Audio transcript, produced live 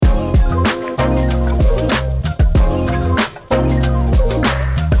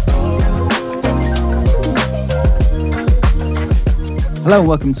Hello and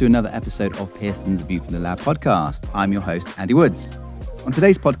welcome to another episode of Pearson's View from the Lab podcast. I'm your host, Andy Woods. On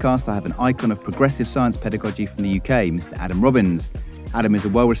today's podcast, I have an icon of progressive science pedagogy from the UK, Mr. Adam Robbins. Adam is a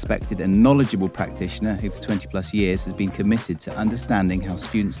well-respected and knowledgeable practitioner who for 20 plus years has been committed to understanding how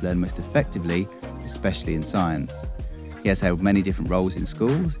students learn most effectively, especially in science. He has held many different roles in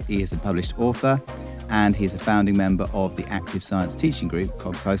schools, he is a published author, and he is a founding member of the active science teaching group,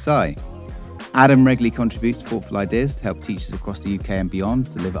 Cognosci. Adam regularly contributes thoughtful ideas to help teachers across the UK and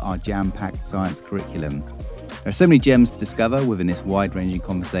beyond deliver our jam-packed science curriculum. There are so many gems to discover within this wide-ranging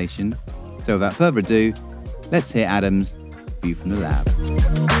conversation. So without further ado, let's hear Adam's View from the Lab.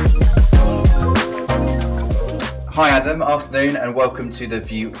 Hi Adam, afternoon and welcome to the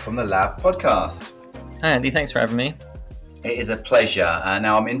View from the Lab podcast. Hi Andy, thanks for having me. It is a pleasure.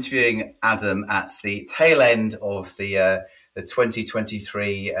 Now I'm interviewing Adam at the tail end of the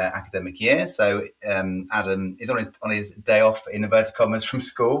 2023 academic year. So Adam is on his day off, in inverted commas, from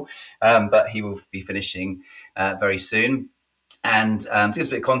school, but he will be finishing very soon. And to give us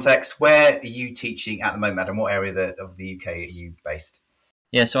a bit of context, where are you teaching at the moment, Adam? What area of the UK are you based?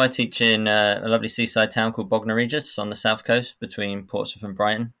 Yeah, so I teach in a lovely seaside town called Bognor Regis on the south coast between Portsmouth and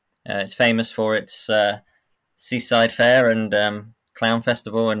Brighton. It's famous for its seaside fair and clown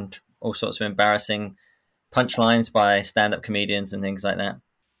festival and all sorts of embarrassing punchlines by stand-up comedians and things like that.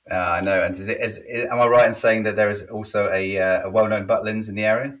 I know. And am I right in saying that there is also a well-known Butlins in the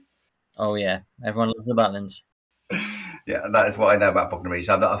area? Oh yeah, everyone loves the Butlins. Yeah, that is what I know about Bognor Regis.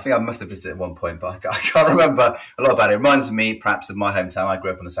 I think I must have visited at one point, but I can't remember a lot about it. It reminds me, perhaps, of my hometown. I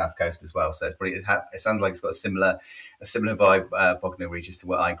grew up on the south coast as well, so it sounds like it's got a similar vibe, Bognor Regis, to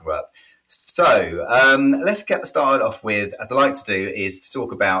where I grew up. So let's get started off with, as I like to do, is to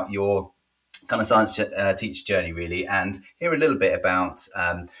talk about your kind of science teacher journey, really, and hear a little bit about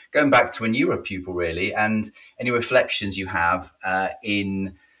going back to when you were a pupil, really, and any reflections you have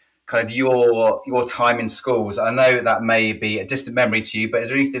in kind of your time in schools. I know that may be a distant memory to you, but is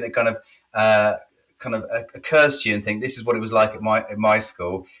there anything that kind of occurs to you and think this is what it was like at my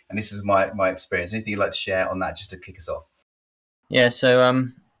school, and this is my experience? Anything you'd like to share on that, just to kick us off? Yeah, so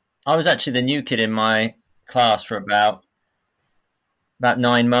I was actually the new kid in my class for about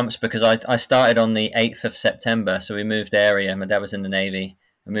 9 months, because I started on the 8th of September, so we moved area. My dad was in the Navy.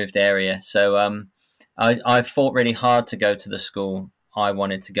 We moved area. So I fought really hard to go to the school I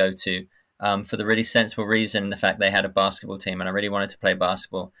wanted to go to for the really sensible reason, the fact they had a basketball team and I really wanted to play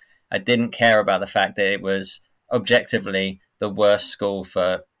basketball. I didn't care about the fact that it was objectively the worst school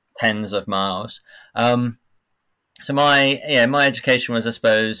for tens of miles. So my education was, I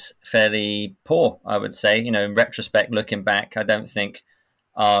suppose, fairly poor, I would say. You know, in retrospect, looking back, I don't think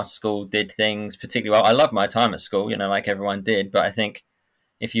our school did things particularly well. I loved my time at school, you know, like everyone did. But I think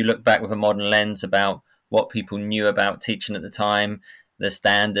if you look back with a modern lens about what people knew about teaching at the time, the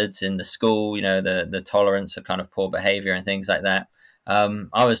standards in the school, you know, the tolerance of kind of poor behavior and things like that.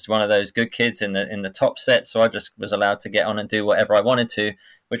 I was one of those good kids in the top set, so I just was allowed to get on and do whatever I wanted to,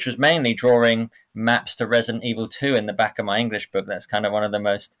 which was mainly drawing maps to Resident Evil 2 in the back of my English book. That's kind of one of the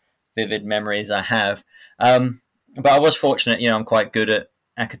most vivid memories I have. But I was fortunate, you know, I'm quite good at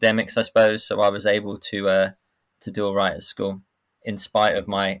academics, I suppose, so I was able to do all right at school, in spite of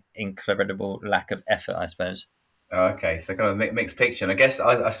my incredible lack of effort, I suppose. Oh, okay, so kind of mixed picture. And I guess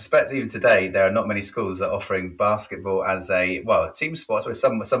I suspect even today there are not many schools that are offering basketball as a team sport. I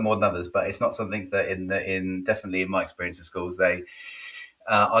suppose some more than others, but it's not something that definitely in my experience in schools they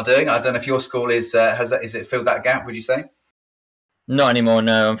are doing. I don't know if your school is it filled that gap? Would you say? Not anymore,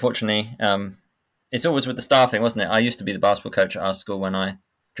 no. Unfortunately, it's always with the staffing, wasn't it? I used to be the basketball coach at our school when I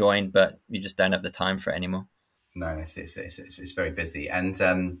joined, but you just don't have the time for it anymore. No, it's very busy.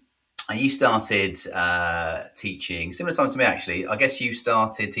 And you started teaching similar time to me, actually. I guess you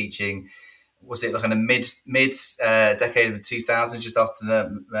started teaching, was it like in a mid decade of the 2000s, just after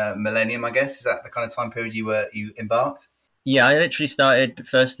the millennium, I guess? Is that the kind of time period you embarked? Yeah, I literally started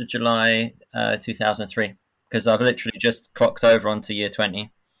 1st of July 2003, because I've literally just clocked over onto year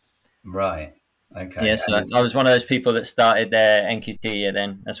 20. Right. Okay. Yeah, so I was one of those people that started their NQT year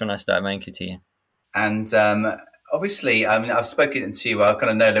then. That's when I started my NQT year. And obviously, I mean, I've spoken to you. I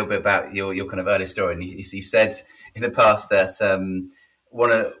kind of know a little bit about your kind of early story, and you said in the past that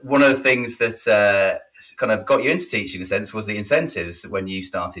one of the things that kind of got you into teaching, in a sense, was the incentives when you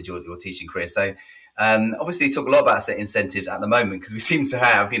started your teaching career. So obviously, you talk a lot about incentives at the moment, because we seem to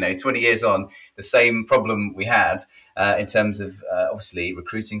have, 20 years on, the same problem we had in terms of obviously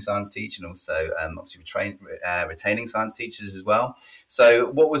recruiting science teachers, and also obviously retaining science teachers as well. So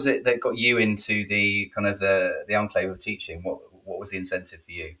what was it that got you into the kind of the enclave of teaching? What was the incentive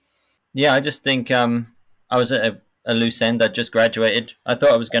for you? Yeah, I just think I was at a a loose end. I'd just graduated. I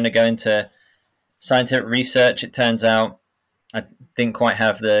thought I was going to go into scientific research. It turns out I didn't quite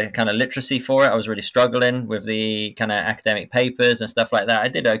have the kind of literacy for it. I was really struggling with the kind of academic papers and stuff like that. I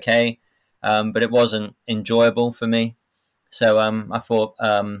did okay, but it wasn't enjoyable for me. So I thought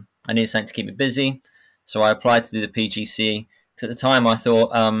I needed something to keep me busy. So I applied to do the PGC because at the time I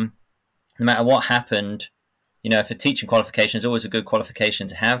thought no matter what happened, if a teaching qualification is always a good qualification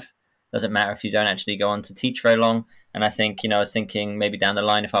to have. Doesn't matter if you don't actually go on to teach very long. And I think, I was thinking maybe down the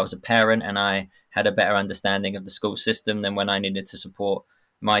line if I was a parent and I had a better understanding of the school system, then when I needed to support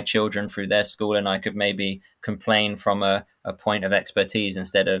my children through their school, and I could maybe complain from a point of expertise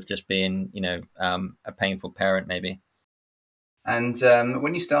instead of just being, a painful parent maybe. And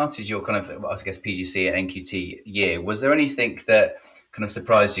when you started your kind of, I guess, PGC and NQT year, was there anything that kind of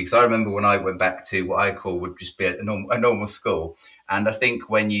surprised you? Because I remember when I went back to what I call would just be a normal school. And I think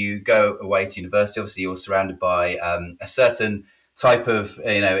when you go away to university, obviously you're surrounded by a certain type of,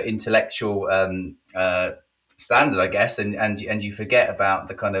 intellectual standard, I guess, and you forget about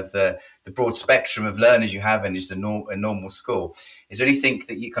the kind of the broad spectrum of learners you have in just a normal school. Is there anything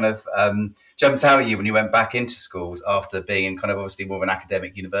that you kind of jumped out at you when you went back into schools after being in kind of obviously more of an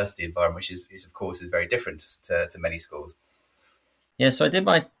academic university environment, which is of course is very different to many schools? Yeah, so I did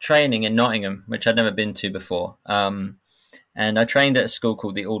my training in Nottingham, which I'd never been to before. And I trained at a school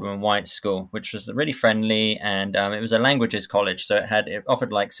called the Alderman White School, which was really friendly, and it was a languages college, so it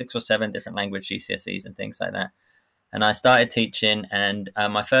offered like 6 or 7 different language GCSEs and things like that. And I started teaching, and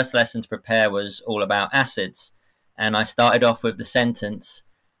my first lesson to prepare was all about acids. And I started off with the sentence,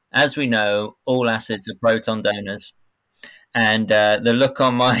 "As we know, all acids are proton donors." And the look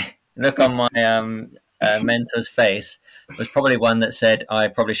on my mentor's face was probably one that said, I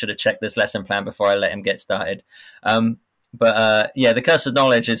probably should have checked this lesson plan before I let him get started. But the curse of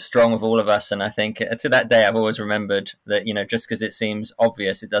knowledge is strong with all of us. And I think to that day, I've always remembered that, just because it seems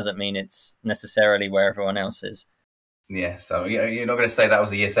obvious, it doesn't mean it's necessarily where everyone else is. Yeah, so you're not going to say that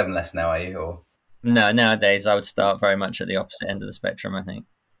was a year 7 lesson now, are you? Or no, nowadays I would start very much at the opposite end of the spectrum, I think.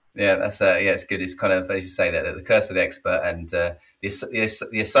 Yeah, that's it's good. It's kind of, as you say, that the curse of the expert and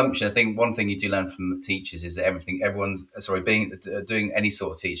the assumption. I think one thing you do learn from teachers is that everyone's doing any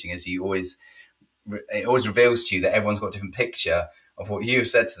sort of teaching is it always reveals to you that everyone's got a different picture of what you've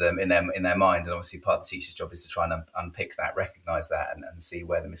said to them in their mind. And obviously part of the teacher's job is to try and unpick that, recognize that, and see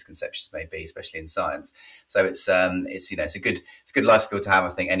where the misconceptions may be, especially in science. So it's a good life skill to have, I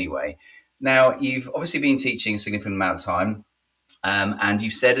think, anyway. Now, you've obviously been teaching a significant amount of time. And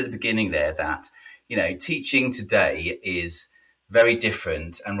you said at the beginning there that, teaching today is very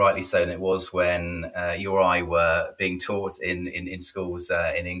different, and rightly so, than it was when you or I were being taught in schools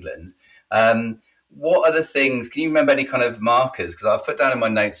in England. What are the things, can you remember any kind of markers? Because I've put down in my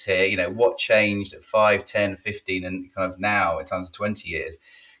notes here, what changed at 5, 10, 15, and kind of now in terms of 20 years.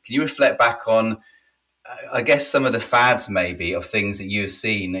 Can you reflect back on, I guess, some of the fads maybe of things that you've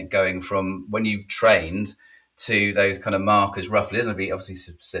seen going from when you trained to those kind of markers roughly? It doesn't be obviously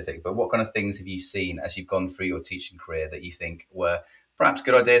specific, but what kind of things have you seen as you've gone through your teaching career that you think were perhaps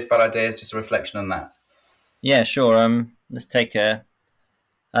good ideas, bad ideas, just a reflection on that? Yeah, sure. Let's take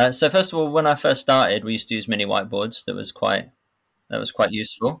so first of all, when I first started, we used to use mini whiteboards. That was quite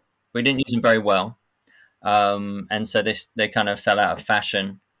useful. We didn't use them very well. And so they kind of fell out of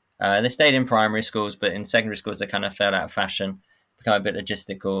fashion. They stayed in primary schools, but in secondary schools, they kind of fell out of fashion, become a bit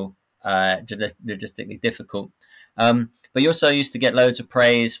logistically difficult. But you also used to get loads of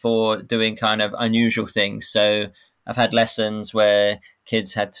praise for doing kind of unusual things. So I've had lessons where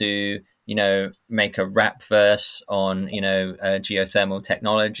kids had to, make a rap verse on, geothermal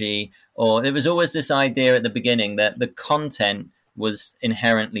technology, or there was always this idea at the beginning that the content was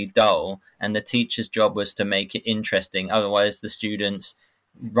inherently dull and the teacher's job was to make it interesting. Otherwise, the students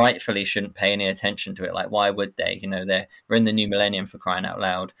rightfully shouldn't pay any attention to it. Like, why would they? We're in the new millennium, for crying out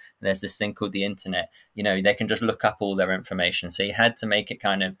loud. There's this thing called the internet. They can just look up all their information. So you had to make it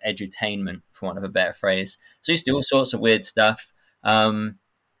kind of edutainment, for want of a better phrase. So you used to do all sorts of weird stuff.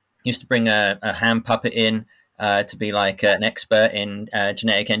 Used to bring a hand puppet in to be like an expert in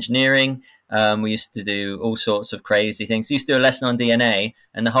genetic engineering. We used to do all sorts of crazy things. We used to do a lesson on DNA,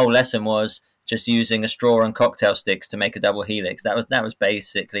 and the whole lesson was just using a straw and cocktail sticks to make a double helix. That was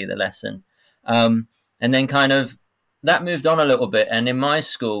basically the lesson. And then kind of that moved on a little bit. And in my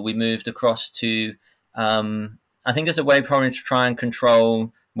school, we moved across to, I think as a way probably to try and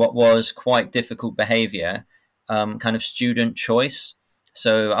control what was quite difficult behavior, kind of student choice.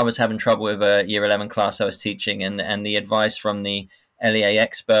 So I was having trouble with a year 11 class I was teaching, and the advice from the LEA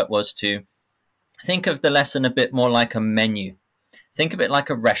expert was to think of the lesson a bit more like a menu. Think of it like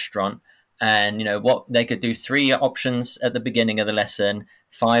a restaurant, and what they could do: 3 options at the beginning of the lesson,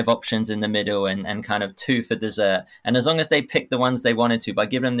 5 options in the middle, and kind of 2 for dessert. And as long as they picked the ones they wanted to, by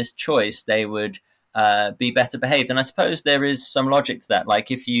giving them this choice, they would be better behaved. And I suppose there is some logic to that.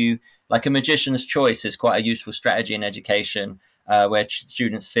 Like, if you like, a magician's choice is quite a useful strategy in education, where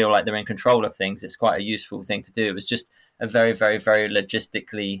students feel like they're in control of things. It's quite a useful thing to do. It was just a very, very, very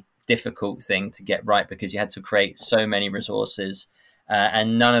logistically difficult thing to get right, because you had to create so many resources,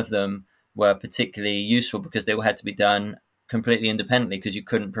 and none of them were particularly useful, because they all had to be done completely independently, because you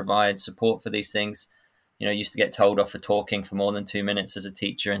couldn't provide support for these things. You used to get told off for talking for more than 2 minutes as a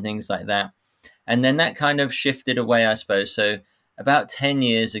teacher and things like that. And then that kind of shifted away, I suppose. So about 10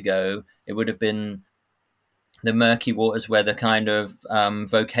 years ago, it would have been the murky waters where the kind of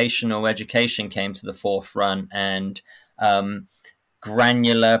vocational education came to the forefront, and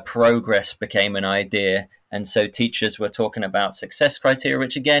granular progress became an idea. And so teachers were talking about success criteria,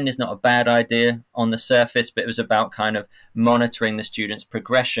 which again is not a bad idea on the surface, but it was about kind of monitoring the students'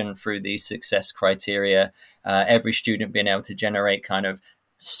 progression through these success criteria. Every student being able to generate kind of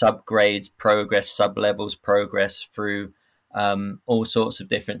subgrades progress, sub-levels progress through all sorts of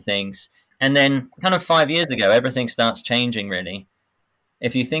different things. And then kind of 5 years ago, everything starts changing, really.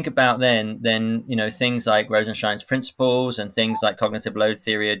 If you think about then things like Rosenstein's principles and things like cognitive load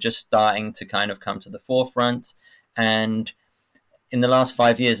theory are just starting to kind of come to the forefront. And in the last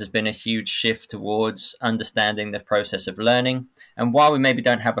 5 years, there's been a huge shift towards understanding the process of learning. And while we maybe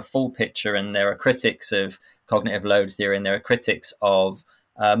don't have a full picture, and there are critics of cognitive load theory, and there are critics of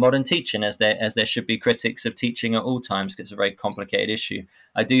modern teaching, as there should be critics of teaching at all times, because it's a very complicated issue,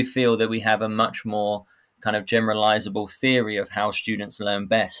 I do feel that we have a much more kind of generalizable theory of how students learn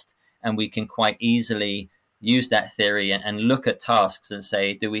best, and we can quite easily use that theory and look at tasks and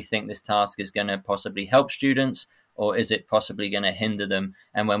say, do we think this task is going to possibly help students, or is it possibly going to hinder them?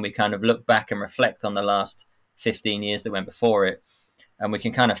 And when we kind of look back and reflect on the last 15 years that went before it, and we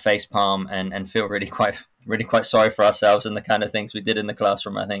can kind of face palm and feel really quite sorry for ourselves and the kind of things we did in the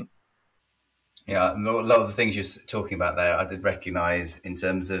classroom, I think. Yeah, a lot of the things you're talking about there, I did recognise in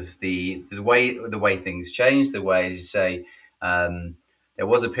terms of the way things changed. The way, as you say, there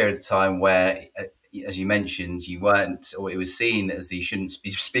was a period of time where, as you mentioned, you weren't, or it was seen as you shouldn't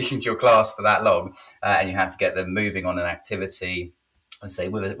be speaking to your class for that long, and you had to get them moving on an activity, let's say,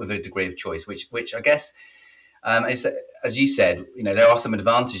 with a degree of choice, which I guess. It's, as you said, there are some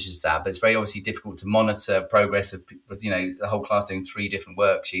advantages to that, but it's very obviously difficult to monitor progress of, the whole class doing 3 different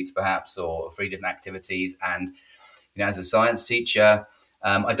worksheets, perhaps, or 3 different activities. And, as a science teacher,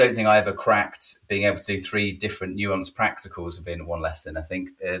 I don't think I ever cracked being able to do 3 different nuanced practicals within one lesson. I think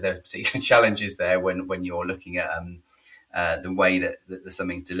there are particular challenges there when you're looking at the way that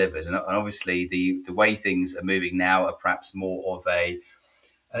something's delivered. And obviously, the way things are moving now are perhaps more of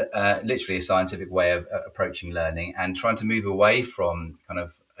literally a scientific way of approaching learning, and trying to move away from kind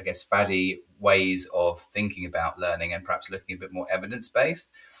of, I guess, faddy ways of thinking about learning, and perhaps looking a bit more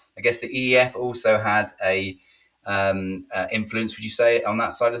evidence-based. I guess the EEF also had a influence, would you say, on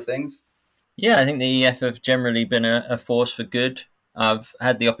that side of things? Yeah, I think the EEF have generally been a force for good. I've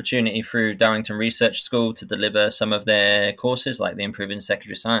had the opportunity through Darrington Research School to deliver some of their courses, like the Improving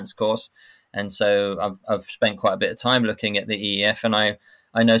Secondary Science course. And so I've spent quite a bit of time looking at the EEF, and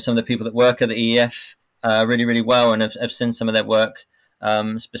I know some of the people that work at the EEF really, really well, and have seen some of their work,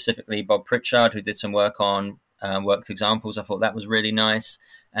 specifically Bob Pritchard, who did some work on worked examples. I thought that was really nice.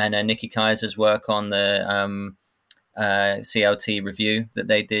 And Nikki Kaiser's work on the CLT review that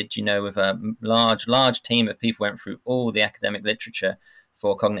they did, with a large team of people, went through all the academic literature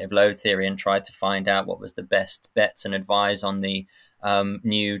for cognitive load theory and tried to find out what was the best bets and advise on the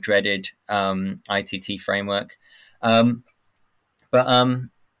new dreaded ITT framework. But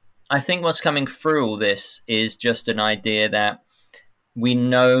I think what's coming through all this is just an idea that we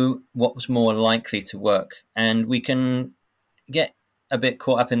know what's more likely to work, and we can get a bit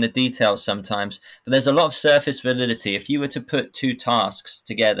caught up in the details sometimes, but there's a lot of surface validity. If you were to put 2 tasks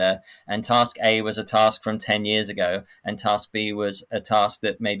together, and task A was a task from 10 years ago, and task B was a task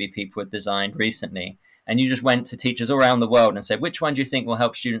that maybe people had designed recently, and you just went to teachers all around the world and said, which one do you think will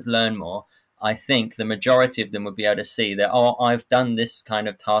help students learn more? I think the majority of them would be able to see that, I've done this kind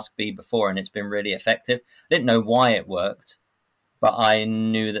of task B before and it's been really effective. I didn't know why it worked, but I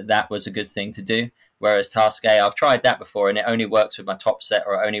knew that was a good thing to do. Whereas task A, I've tried that before and it only works with my top set,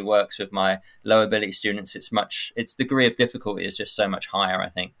 or it only works with my low ability students. Its degree of difficulty is just so much higher, I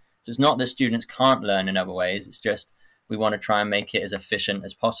think. So it's not that students can't learn in other ways. It's just we want to try and make it as efficient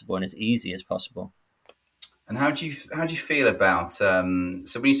as possible and as easy as possible. And how do you feel about so when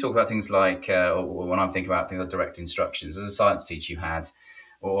you talk about things like, or when I'm thinking about things like direct instructions, as a science teacher, you had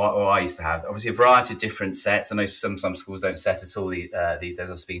or I used to have, obviously a variety of different sets. I know some schools don't set at all these days. I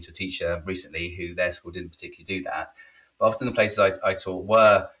was speaking to a teacher recently who their school didn't particularly do that, but often the places I taught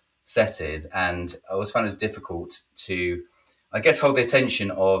were setted, and I always found it was difficult to, I guess, hold the attention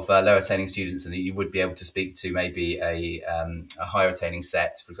of lower attaining students, and that you would be able to speak to maybe a higher attaining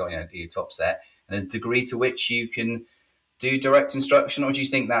set, for example, your top set, and the degree to which you can do direct instruction. Or do you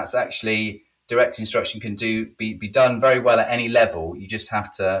think that's actually direct instruction can be done very well at any level? You just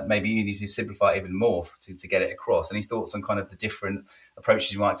have to, maybe you need to simplify it even more to get it across. Any thoughts on kind of the different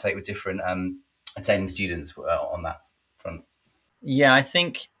approaches you might take with different attending students on that front? Yeah, I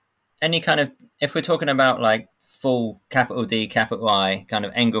think any kind of, if we're talking about like full capital D, capital I, kind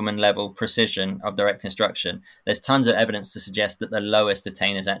of Engelmann level precision of direct instruction, there's tons of evidence to suggest that the lowest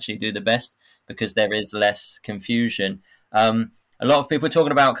attainers actually do the best because there is less confusion. A lot of people are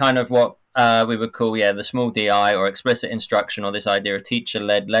talking about kind of what we would call, the small DI or explicit instruction, or this idea of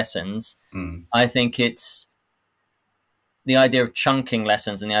teacher-led lessons. I think it's the idea of chunking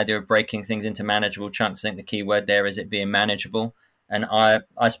lessons and the idea of breaking things into manageable chunks. I think the key word there is it being manageable. And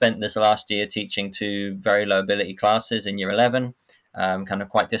I spent this last year teaching two very low ability classes in year 11, kind of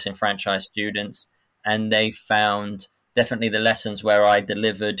quite disenfranchised students. And they found definitely the lessons where I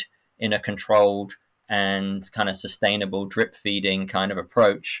delivered in a controlled and kind of sustainable drip feeding kind of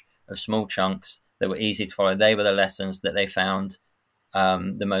approach of small chunks that were easy to follow. They were the lessons that they found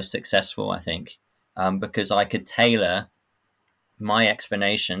the most successful, I think, because I could tailor my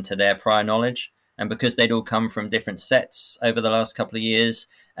explanation to their prior knowledge. And because they'd all come from different sets over the last couple of years,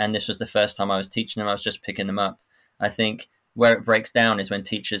 and this was the first time I was teaching them, I was just picking them up. I think where it breaks down is when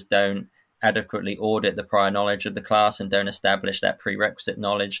teachers don't adequately audit the prior knowledge of the class and don't establish that prerequisite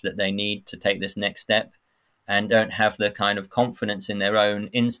knowledge that they need to take this next step, and don't have the kind of confidence in their own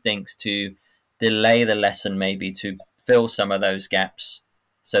instincts to delay the lesson, maybe to fill some of those gaps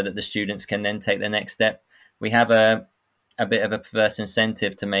so that the students can then take the next step. We have a bit of a perverse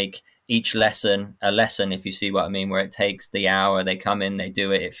incentive to make each lesson a lesson, if you see what I mean, where it takes the hour, they come in, they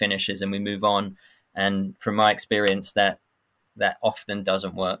do it, it finishes, and we move on. And from my experience, that often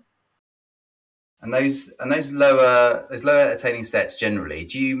doesn't work. And those lower attaining sets generally,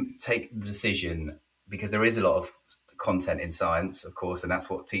 do you take the decision, because there is a lot of content in science, of course, and that's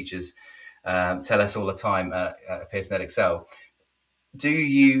what teachers tell us all the time at Pearson Excel. Do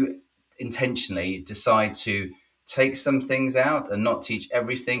you intentionally decide to take some things out and not teach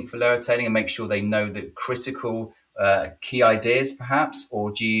everything for lower attaining and make sure they know the critical key ideas, perhaps?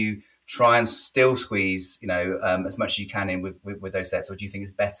 Or do you try and still squeeze, as much as you can in with those sets? Or do you think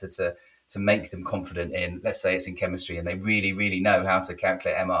it's better to make them confident in, let's say it's in chemistry and they really, really know how to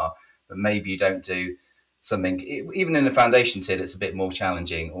calculate MR, but maybe you don't do something, even in the foundation tier, that's a bit more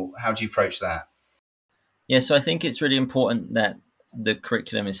challenging? Or how do you approach that? Yeah, so I think it's really important that the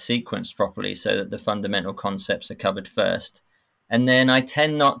curriculum is sequenced properly so that the fundamental concepts are covered first. And then I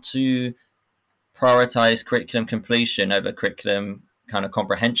tend not to prioritize curriculum completion over curriculum kind of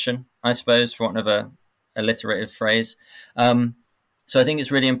comprehension, I suppose, for want of a alliterative phrase. So I think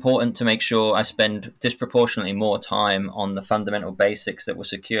it's really important to make sure I spend disproportionately more time on the fundamental basics that will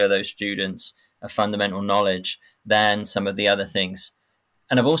secure those students a fundamental knowledge than some of the other things.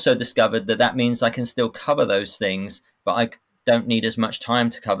 And I've also discovered that means I can still cover those things, but I don't need as much time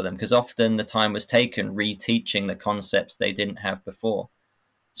to cover them, because often the time was taken reteaching the concepts they didn't have before.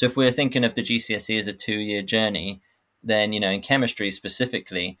 So if we're thinking of the GCSE as a 2-year journey, then, in chemistry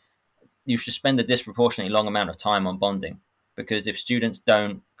specifically, you should spend a disproportionately long amount of time on bonding, because if students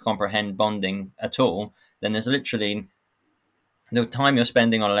don't comprehend bonding at all, then there's literally the time you're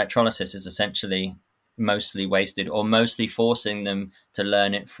spending on electrolysis is essentially mostly wasted, or mostly forcing them to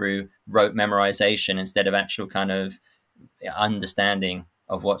learn it through rote memorization instead of actual kind of understanding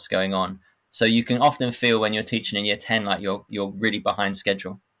of what's going on. So you can often feel when you're teaching in year 10 like you're really behind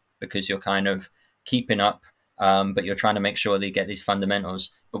schedule, because you're kind of keeping up, but you're trying to make sure that you get these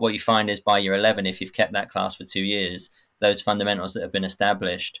fundamentals. But what you find is by year 11, if you've kept that class for 2 years, those fundamentals that have been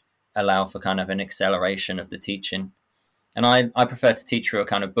established allow for kind of an acceleration of the teaching. And I prefer to teach through a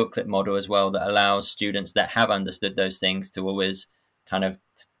kind of booklet model as well, that allows students that have understood those things to always kind of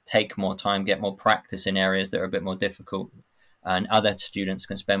take more time, get more practice in areas that are a bit more difficult. And other students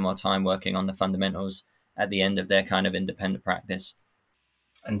can spend more time working on the fundamentals at the end of their kind of independent practice.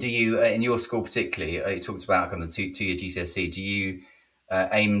 And do you, in your school particularly, you talked about kind of the two-year GCSE, do you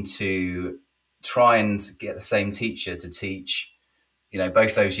aim to try and get the same teacher to teach,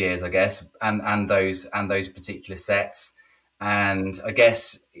 both those years, I guess, and those particular sets? And I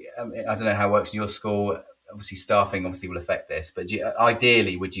guess, I don't know how it works in your school. Obviously, staffing will affect this. But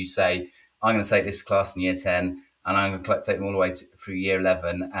ideally, would you say, I'm going to take this class in year 10, and I'm going to take them all the way through year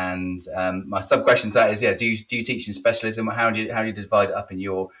 11. And my sub question to that is, do you teach in specialism? How do you divide it up in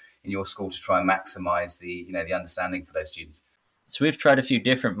your school to try and maximise the the understanding for those students? So we've tried a few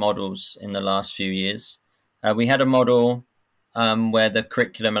different models in the last few years. We had a model where the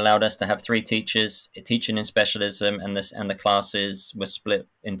curriculum allowed us to have 3 teachers teaching in specialism, and the classes were split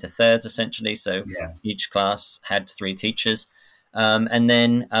into thirds essentially. So Yeah. each class had 3 teachers, and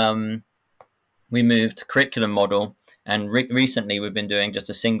then we moved to curriculum model. And recently, we've been doing just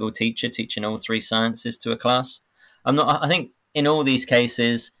a single teacher teaching all 3 sciences to a class. I think in all these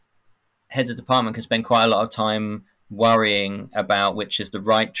cases, heads of department can spend quite a lot of time worrying about which is the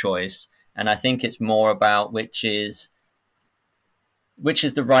right choice, and I think it's more about which is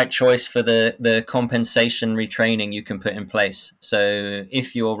the right choice for the compensation retraining you can put in place. So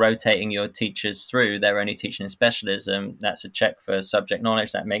if you're rotating your teachers through, they're only teaching in specialism, that's a check for subject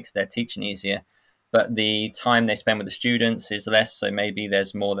knowledge, that makes their teaching easier. But the time they spend with the students is less, so maybe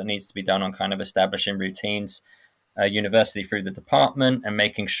there's more that needs to be done on kind of establishing routines university through the department and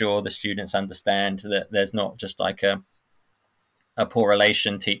making sure the students understand that there's not just like a poor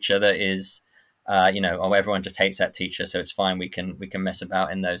relation teacher that is everyone just hates that teacher, so it's fine, we can mess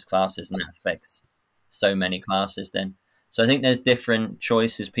about in those classes, and that affects so many classes then. So I think there's different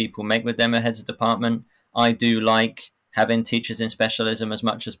choices people make with them as heads of department. I do like having teachers in specialism as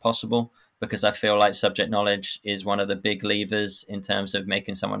much as possible because I feel like subject knowledge is one of the big levers in terms of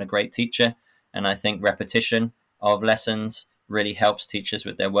making someone a great teacher, and I think repetition of lessons really helps teachers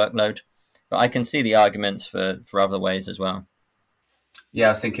with their workload. But I can see the arguments for other ways as well. Yeah, I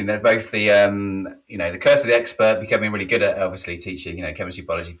was thinking they're both the the curse of the expert, becoming really good at obviously teaching chemistry,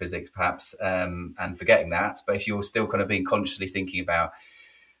 biology, physics, perhaps, and forgetting that. But if you're still kind of being consciously thinking about,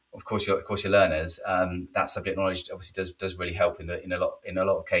 of course, your learners, that subject knowledge obviously does really help in a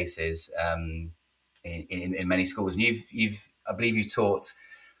lot of cases in many schools. And you've I believe you taught.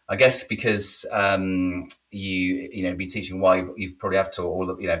 I guess because been teaching while you probably have taught all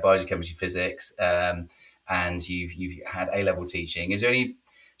of biology, chemistry, physics. And you've had A-level teaching. Is there any?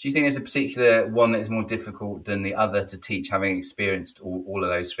 Do you think there's a particular one that is more difficult than the other to teach, having experienced all of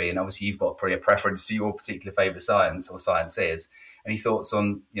those 3? And obviously, you've got probably a preference to your particular favourite science or sciences. Any thoughts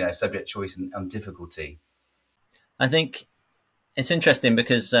on subject choice and difficulty? I think it's interesting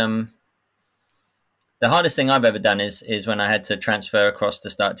because the hardest thing I've ever done is when I had to transfer across to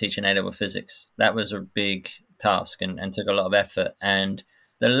start teaching A-level physics. That was a big task and took a lot of effort. And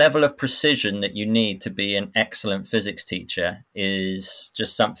the level of precision that you need to be an excellent physics teacher is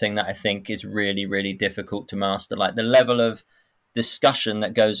just something that I think is really, really difficult to master. Like the level of discussion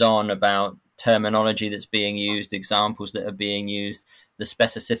that goes on about terminology that's being used, examples that are being used, the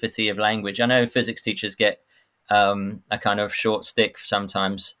specificity of language. I know physics teachers get a kind of short stick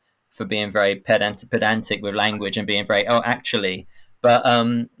sometimes for being very pedantic with language and being very, actually. But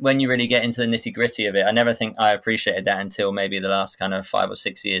when you really get into the nitty gritty of it, I never think I appreciated that until maybe the last kind of 5 or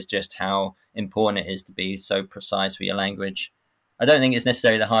 6 years, just how important it is to be so precise with your language. I don't think it's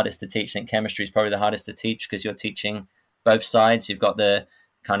necessarily the hardest to teach. I think chemistry is probably the hardest to teach because you're teaching both sides. You've got the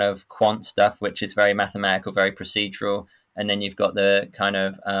kind of quant stuff, which is very mathematical, very procedural. And then you've got the kind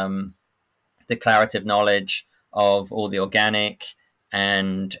of declarative knowledge of all the organic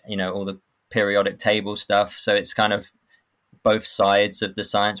and, all the periodic table stuff. So it's kind of both sides of the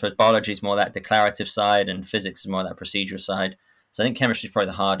science, whereas biology is more that declarative side and physics is more that procedural side. So I think chemistry is probably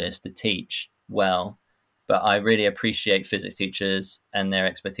the hardest to teach well, but I really appreciate physics teachers and their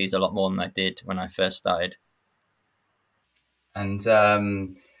expertise a lot more than I did when I first started. And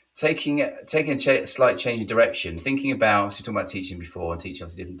taking a slight change in direction, thinking about, so talking about teaching before and teaching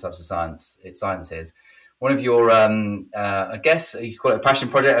obviously different types of sciences. One of your, I guess you call it a passion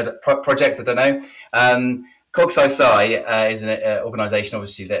project, I don't know. CogSci is an organisation,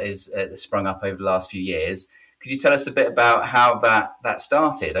 obviously, that is sprung up over the last few years. Could you tell us a bit about how that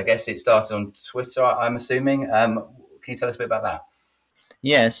started? I guess it started on Twitter, I'm assuming. Can you tell us a bit about that?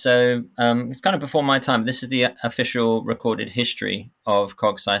 Yeah, so it's kind of before my time. This is the official recorded history of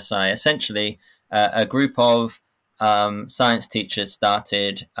CogSci. Essentially, a group of science teachers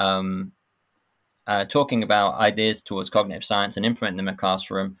started talking about ideas towards cognitive science and implementing them in a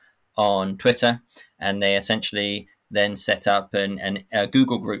classroom on Twitter. And they essentially then set up a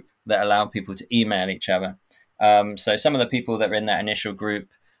Google group that allowed people to email each other. So some of the people that were in that initial group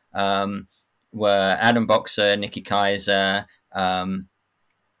were Adam Boxer, Nikki Kaiser,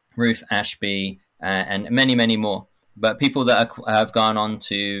 Ruth Ashby, and many, many more. But people that have gone on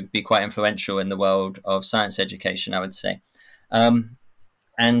to be quite influential in the world of science education, I would say.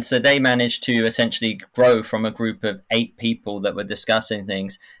 And so they managed to essentially grow from a group of 8 people that were discussing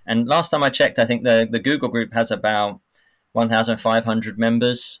things. And last time I checked, I think the Google group has about 1,500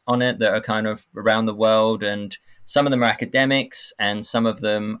 members on it that are kind of around the world. And some of them are academics, and some of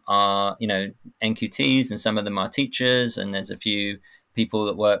them are, NQTs, and some of them are teachers. And there's a few people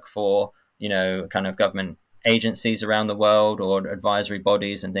that work for, kind of government agencies around the world, or advisory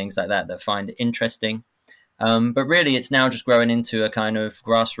bodies and things like that find it interesting. But really, it's now just growing into a kind of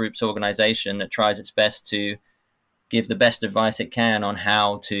grassroots organization that tries its best to give the best advice it can on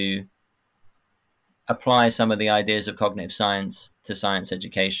how to apply some of the ideas of cognitive science to science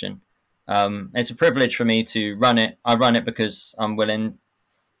education. It's a privilege for me to run it. I run it because I'm willing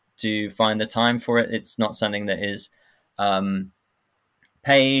to find the time for it. It's not something that is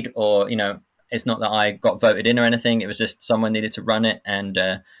paid, or it's not that I got voted in or anything. It was just someone needed to run it, and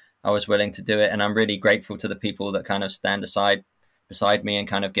I was willing to do it. And I'm really grateful to the people that kind of stand beside me and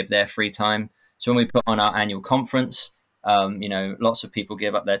kind of give their free time. So when we put on our annual conference, lots of people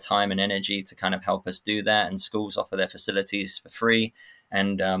give up their time and energy to kind of help us do that, and schools offer their facilities for free.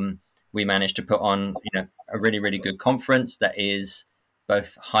 And we managed to put on a really, really good conference that is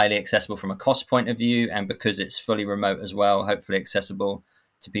both highly accessible from a cost point of view, and because it's fully remote as well, hopefully accessible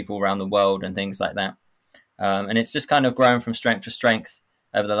to people around the world and things like that. And it's just kind of grown from strength to strength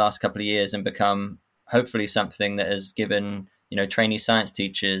over the last couple of years, and become hopefully something that has given trainee science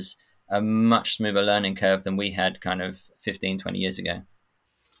teachers a much smoother learning curve than we had kind of 15, 20 years ago.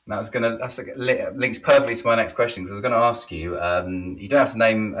 That links perfectly to my next question, because I was going to ask you. You don't have to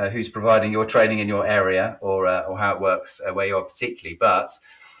name who's providing your training in your area, or how it works where you are particularly. But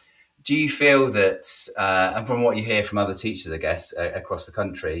do you feel that, and from what you hear from other teachers, I guess across the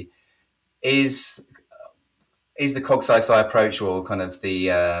country, is the cog-sci approach, or kind of the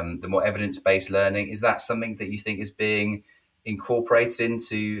more evidence-based learning, is that something that you think is being incorporated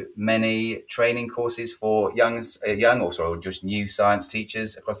into many training courses for young or just new science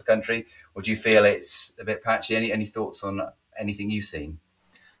teachers across the country, or do you feel it's a bit patchy? Any thoughts on anything you've seen?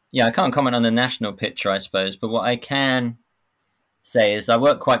 Yeah, I can't comment on the national picture, I suppose, but what I can say is I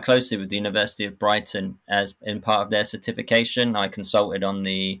work quite closely with the University of Brighton as in part of their certification. I consulted on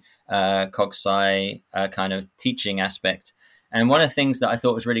the cog-sci kind of teaching aspect, and one of the things that I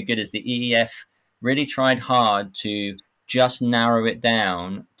thought was really good is the EEF really tried hard to just narrow it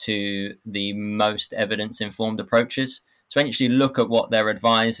down to the most evidence-informed approaches. So when you actually look at what they're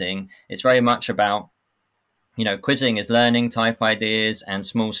advising, it's very much about, quizzing is learning type ideas and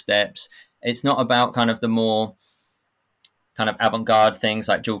small steps. It's not about kind of the more kind of avant-garde things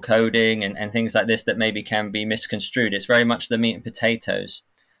like dual coding and things like this that maybe can be misconstrued. It's very much the meat and potatoes.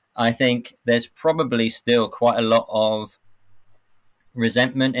 I think there's probably still quite a lot of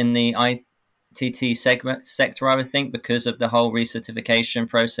resentment in the ITT sector, I would think, because of the whole recertification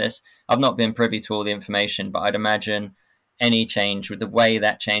process. I've not been privy to all the information, but I'd imagine any change with the way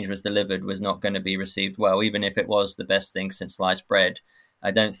that change was delivered was not going to be received well, even if it was the best thing since sliced bread.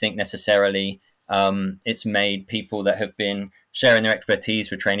 I don't think necessarily it's made people that have been sharing their expertise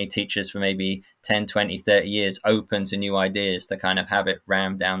with trainee teachers for maybe 10, 20, 30 years open to new ideas to kind of have it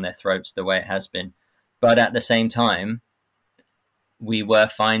rammed down their throats the way it has been. But at the same time, we were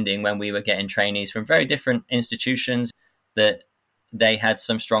finding when we were getting trainees from very different institutions that they had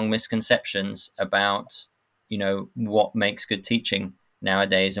some strong misconceptions about, what makes good teaching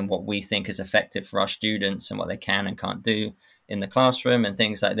nowadays, and what we think is effective for our students, and what they can and can't do in the classroom and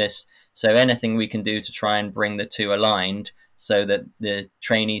things like this. So anything we can do to try and bring the two aligned, so that the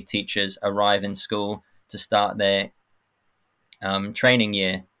trainee teachers arrive in school to start their training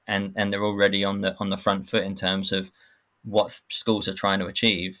year, and they're already on the front foot in terms of what schools are trying to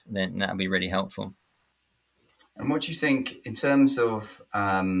achieve, then that would be really helpful. And what do you think in terms of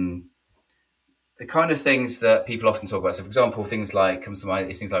the kind of things that people often talk about? So, for example, things like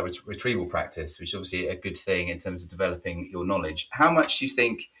retrieval practice, which is obviously a good thing in terms of developing your knowledge. How much do you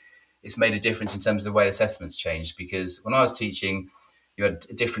think it's made a difference in terms of the way assessments changed? Because when I was teaching, you had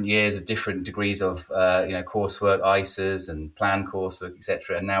different years of different degrees of coursework, ISAs and planned coursework,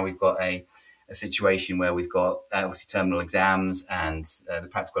 etc. And now we've got a situation where we've got obviously terminal exams, and the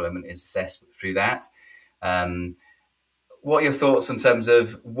practical element is assessed through that. What are your thoughts in terms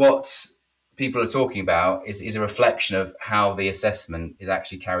of what people are talking about is a reflection of how the assessment is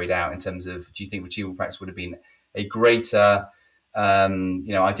actually carried out? In terms of, do you think retrieval practice would have been a greater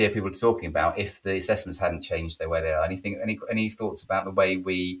idea people are talking about if the assessments hadn't changed the way they are? Any thoughts about the way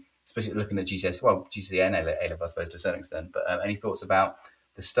we, especially looking at GCSE and A-level, I suppose, to a certain extent, but any thoughts about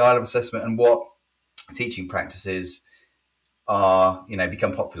the style of assessment and what teaching practices are,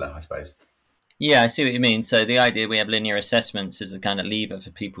 become popular, I suppose? Yeah, I see what you mean. So the idea we have linear assessments is a kind of lever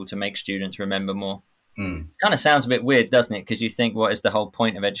for people to make students remember more. Mm. Kind of sounds a bit weird, doesn't it? Because you think, what is the whole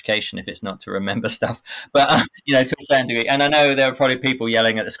point of education if it's not to remember stuff? But to a certain degree. And I know there are probably people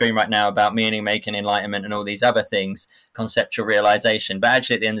yelling at the screen right now about meaning making, enlightenment, and all these other things, conceptual realization. But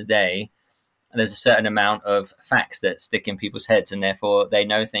actually, at the end of the day, there's a certain amount of facts that stick in people's heads, and therefore they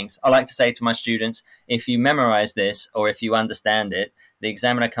know things. I like to say to my students, if you memorize this or if you understand it, the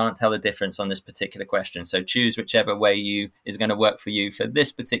examiner can't tell the difference on this particular question. So choose whichever way is going to work for you for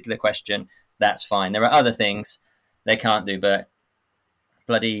this particular question. That's fine. There are other things they can't do, but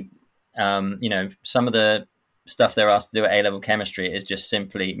bloody, some of the stuff they're asked to do at A-level chemistry is just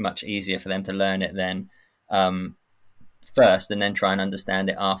simply much easier for them to learn it than first and then try and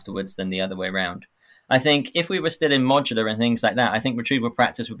understand it afterwards than the other way around. I think if we were still in modular and things like that, I think retrieval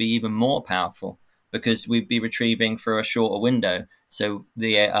practice would be even more powerful because we'd be retrieving for a shorter window. So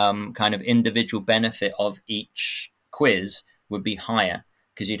the kind of individual benefit of each quiz would be higher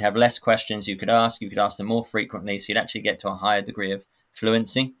because you'd have less questions you could ask them more frequently, so you'd actually get to a higher degree of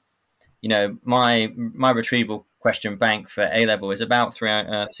fluency. My retrieval question bank for A level is about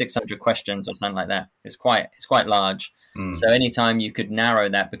 600 questions or something like that. It's quite large. So anytime you could narrow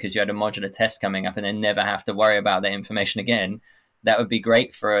that because you had a modular test coming up and then never have to worry about that information again, that would be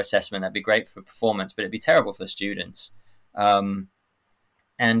great for assessment. That'd be great for performance, but it'd be terrible for the students.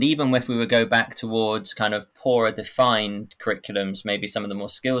 And even if we would go back towards kind of poorer defined curriculums, maybe some of the more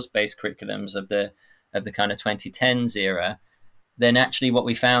skills-based curriculums of the kind of 2010s era, then actually what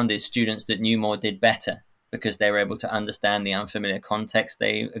we found is students that knew more did better because they were able to understand the unfamiliar context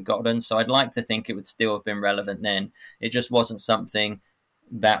they had gotten. So I'd like to think it would still have been relevant then. It just wasn't something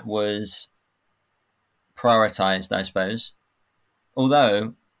that was prioritized, I suppose.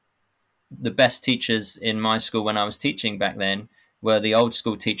 Although the best teachers in my school when I was teaching back then were the old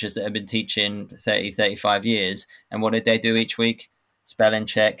school teachers that had been teaching 30, 35 years. And what did they do each week? Spelling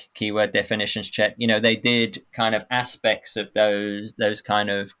check, keyword definitions check. They did kind of aspects of those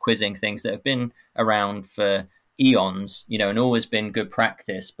kind of quizzing things that have been around for eons, and always been good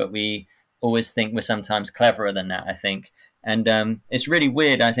practice. But we always think we're sometimes cleverer than that, I think. And it's really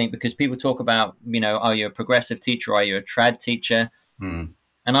weird, I think, because people talk about, are you a progressive teacher? Are you a trad teacher?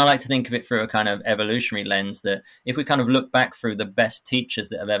 And I like to think of it through a kind of evolutionary lens that if we kind of look back through the best teachers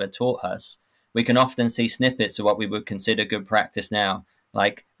that have ever taught us, we can often see snippets of what we would consider good practice now,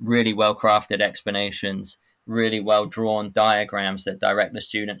 like really well-crafted explanations, really well-drawn diagrams that direct the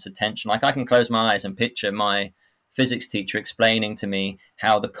student's attention. Like I can close my eyes and picture my physics teacher explaining to me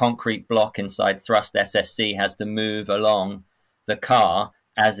how the concrete block inside thrust SSC has to move along the car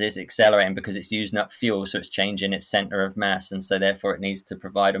as is accelerating because it's using up fuel, so it's changing its center of mass, and so therefore it needs to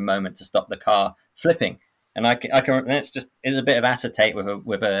provide a moment to stop the car flipping. And I can it's a bit of acetate with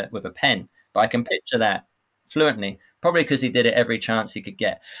a pen, but I can picture that fluently, probably because he did it every chance he could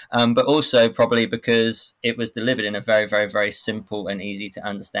get, but also probably because it was delivered in a very, very, very simple and easy to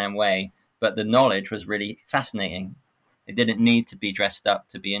understand way. But the knowledge was really fascinating. It didn't need to be dressed up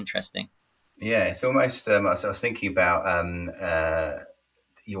to be interesting. Yeah, it's almost. I was thinking about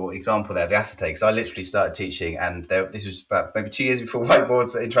your example there, the acetate, because I literally started teaching, and this was about maybe 2 years before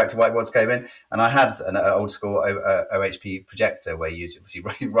whiteboards, interactive whiteboards came in, and I had an old school OHP projector where you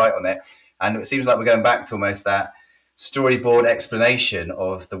obviously write on it, and it seems like we're going back to almost that storyboard explanation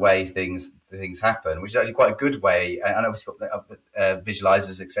of the way things happen, which is actually quite a good way, and obviously got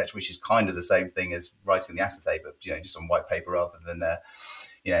visualizers, etc., which is kind of the same thing as writing the acetate, but just on white paper rather than the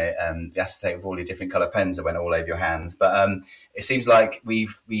acetate with all the different color pens that went all over your hands. But it seems like we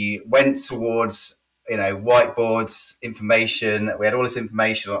went towards whiteboards, information. We had all this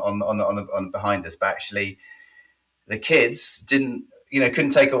information on behind us, but actually the kids couldn't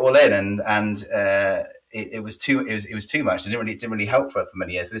take it all in, and it was too much. It didn't really help for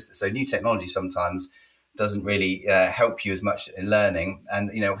many years. So new technology sometimes doesn't really help you as much in learning. And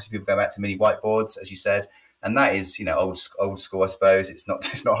obviously people go back to mini whiteboards, as you said. And that is, old school, I suppose. It's not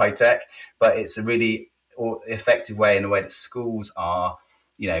high tech, but it's a really effective way in the way that schools are,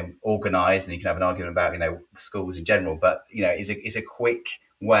 organised. And you can have an argument about, schools in general, but is a quick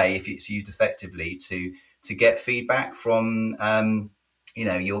way, if it's used effectively, to get feedback from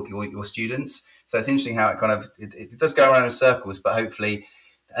your students. So it's interesting how it does go around in circles, but hopefully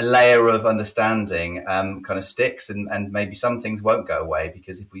a layer of understanding kind of sticks, and maybe some things won't go away,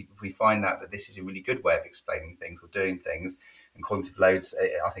 because if we find out that this is a really good way of explaining things or doing things, and cognitive loads,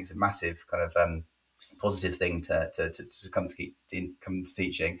 I think it's a massive kind of positive thing to come to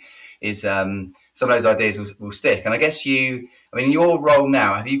teaching, is some of those ideas will stick. And I guess in your role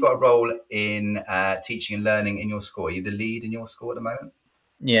now, have you got a role in teaching and learning in your school? Are you the lead in your school at the moment?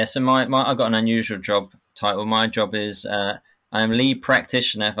 Yeah, so I've got an unusual job title. My job is I'm lead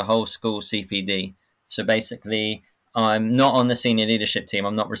practitioner for whole school CPD. So basically, I'm not on the senior leadership team.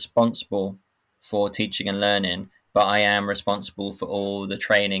 I'm not responsible for teaching and learning, but I am responsible for all the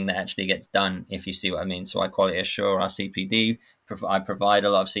training that actually gets done, if you see what I mean. So I quality assure our CPD. I provide a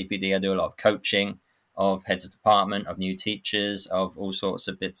lot of CPD. I do a lot of coaching of heads of department, of new teachers, of all sorts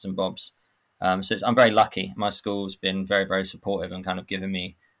of bits and bobs. I'm very lucky. My school's been very, very supportive and kind of given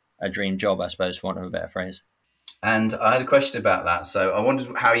me a dream job, I suppose, for want of a better phrase. And I had a question about that. So I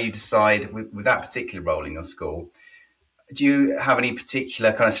wondered how you decide with that particular role in your school. Do you have any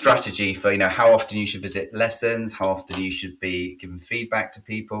particular kind of strategy for, how often you should visit lessons, how often you should be giving feedback to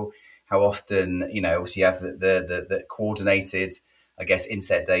people, how often, obviously you have the coordinated, I guess,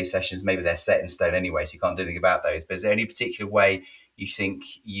 inset day sessions. Maybe they're set in stone anyway, so you can't do anything about those. But is there any particular way you think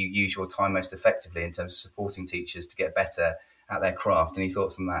you use your time most effectively in terms of supporting teachers to get better at their craft? Any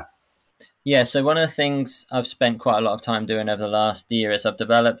thoughts on that? Yeah, so one of the things I've spent quite a lot of time doing over the last year is I've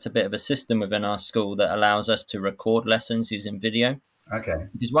developed a bit of a system within our school that allows us to record lessons using video. Okay.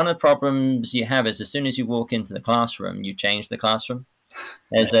 Because one of the problems you have is as soon as you walk into the classroom, you change the classroom.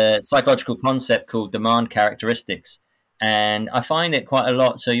 There's Yeah. a psychological concept called demand characteristics, and I find it quite a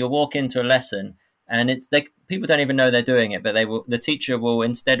lot. So you'll walk into a lesson, and people don't even know they're doing it, but the teacher will,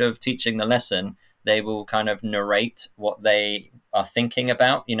 instead of teaching the lesson, they will kind of narrate what they are thinking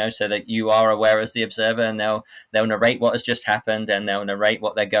about, so that you are aware as the observer, and they'll narrate what has just happened, and they'll narrate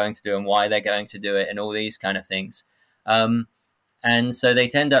what they're going to do and why they're going to do it, and all these kind of things. And so they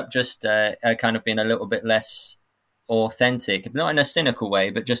tend up just kind of being a little bit less authentic, not in a cynical way,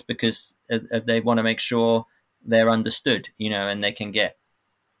 but just because they want to make sure they're understood, and they can get.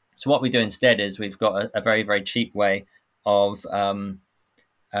 So what we do instead is we've got a very, very cheap way of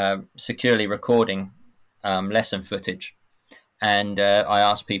securely recording lesson footage, and I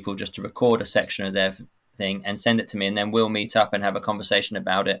ask people just to record a section of their thing and send it to me, and then we'll meet up and have a conversation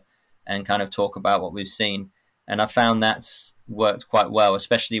about it and kind of talk about what we've seen. And I found that's worked quite well,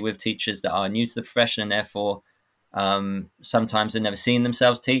 especially with teachers that are new to the profession and therefore sometimes they've never seen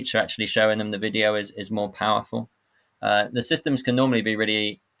themselves teach. So actually showing them the video is more powerful. The systems can normally be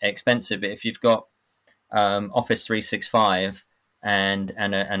really expensive, but if you've got Office 365 and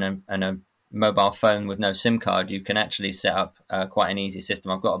a mobile phone with no SIM card, you can actually set up quite an easy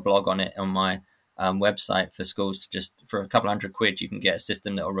system. I've got a blog on it on my website for schools. Just for a couple £100, you can get a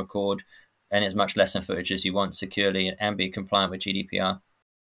system that will record and as much lesson footage as you want securely and be compliant with GDPR.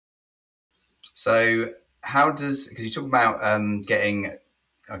 So because you talk about getting,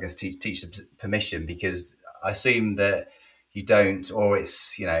 I guess, teacher permission, because I assume that you don't, or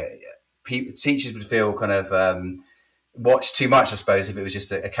it's, teachers would feel kind of watched too much, I suppose, if it was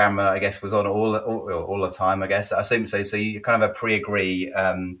just a camera, I guess, was on all the time, I guess. I assume so. So you kind of pre-agree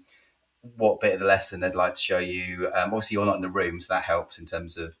what bit of the lesson they'd like to show you. Obviously, you're not in the room, so that helps in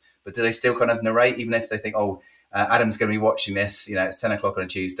terms of, but do they still kind of narrate, even if they think, Adam's going to be watching this, it's 10 o'clock on a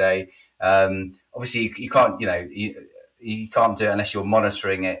Tuesday. Obviously, you can't, you can't do it unless you're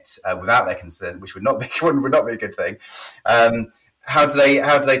monitoring it without their consent, which would not be a good thing. How do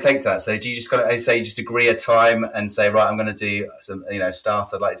they take to that? So do you just kind of say just agree a time and say, right, I'm going to do some, start.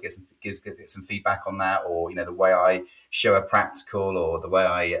 I'd like to get some feedback on that, or the way I show a practical, or the way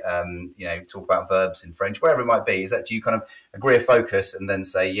I talk about verbs in French, whatever it might be. Is that, do you kind of agree a focus and then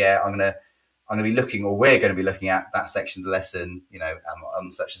say, yeah, I'm going to be looking, or we're going to be looking at that section of the lesson,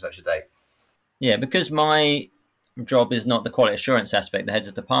 on such and such a date? Yeah, because my job is not the quality assurance aspect. The heads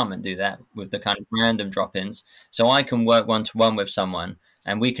of department do that with the kind of random drop-ins. So I can work one-to-one with someone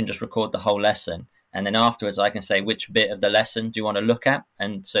and we can just record the whole lesson. And then afterwards I can say, which bit of the lesson do you want to look at?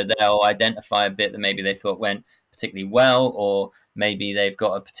 And so they'll identify a bit that maybe they thought went particularly well, or maybe they've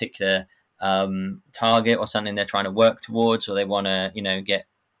got a particular target or something they're trying to work towards, or they want to, get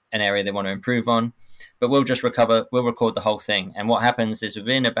an area they want to improve on. But we'll record the whole thing. And what happens is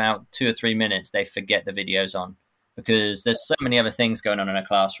within about 2 or 3 minutes, they forget the videos on, because there's so many other things going on in a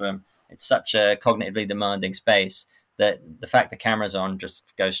classroom. It's such a cognitively demanding space that the fact the camera's on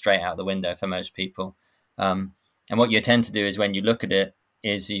just goes straight out the window for most people. And what you tend to do is when you look at it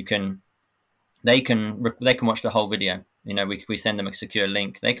is they can watch the whole video. We send them a secure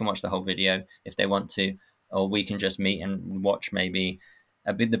link. They can watch the whole video if they want to, or we can just meet and watch maybe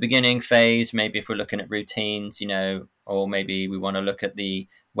the beginning phase. Maybe if we're looking at routines, or maybe we want to look at the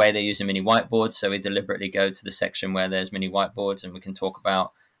way they use a mini whiteboard. So we deliberately go to the section where there's mini whiteboards, and we can talk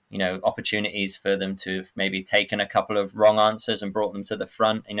about opportunities for them to have maybe taken a couple of wrong answers and brought them to the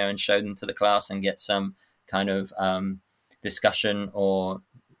front, and showed them to the class and get some kind of discussion or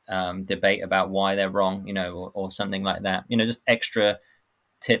debate about why they're wrong, or something like that. Just extra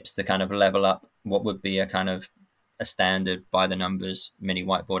tips to kind of level up what would be a kind of a standard by the numbers mini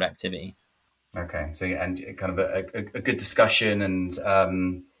whiteboard activity. Okay, so and kind of a good discussion, and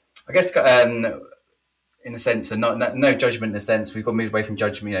I guess in a sense, and no judgment in a sense. We've got to move away from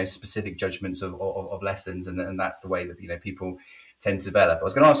judgment, specific judgments of lessons, and that's the way that people tend to develop. I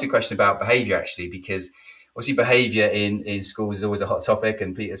was going to ask you a question about behaviour actually, because obviously behaviour in schools is always a hot topic,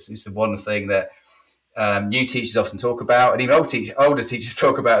 and it's the one thing that new teachers often talk about, and even older teachers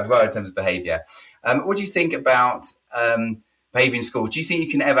talk about as well in terms of behaviour. What do you think about behaviour in schools? Do you think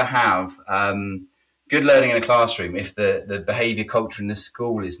you can ever have good learning in a classroom if the behaviour culture in the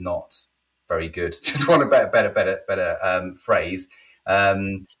school is not very good? Just want a better phrase.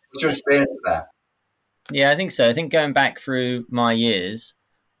 What's your experience of that? Yeah, I think so. I think going back through my years,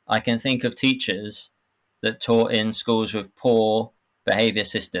 I can think of teachers that taught in schools with poor behaviour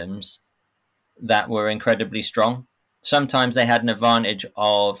systems that were incredibly strong. Sometimes they had an advantage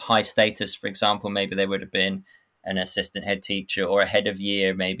of high status. For example, maybe they would have been an assistant head teacher or a head of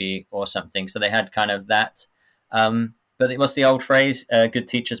year, maybe, or something. So they had kind of that. But what's the old phrase? Good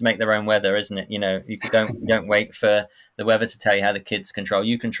teachers make their own weather, isn't it? You don't wait for the weather to tell you how the kids control.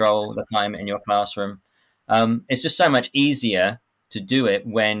 You control the climate in your classroom. It's just so much easier to do it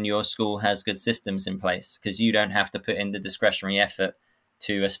when your school has good systems in place, because you don't have to put in the discretionary effort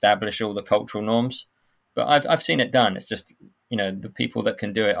to establish all the cultural norms. But I've seen it done. It's just, the people that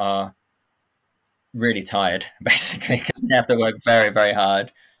can do it are really tired, basically, because they have to work very, very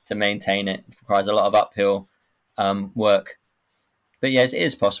hard to maintain it. It requires a lot of uphill work. But yes, it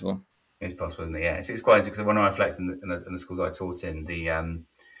is possible. It's possible, isn't it? Yeah, it's quite interesting because when I reflect in the schools I taught in,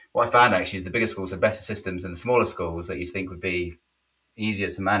 what I found actually is the bigger schools have better systems than the smaller schools that you think would be easier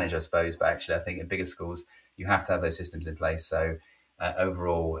to manage, I suppose. But actually, I think in bigger schools you have to have those systems in place. So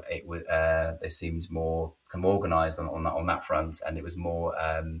overall, it seems more kind of organised on that front, and it was more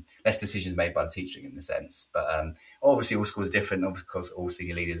less decisions made by the teacher in the sense. But obviously, all schools are different. Of course, all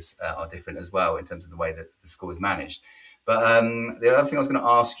senior leaders are different as well in terms of the way that the school is managed. But the other thing I was going to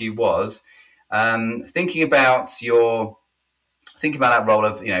ask you was thinking about that role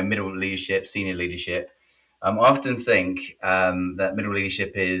of middle leadership, senior leadership. I often think that middle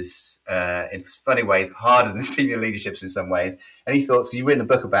leadership is, in funny ways, harder than senior leaderships in some ways. Any thoughts? Because you've written a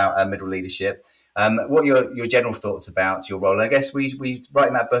book about middle leadership. What are your general thoughts about your role? And I guess we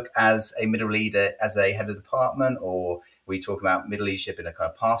writing that book as a middle leader, as a head of department, or were you talking about middle leadership in a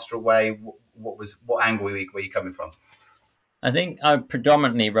kind of pastoral way? What angle were you coming from? I think I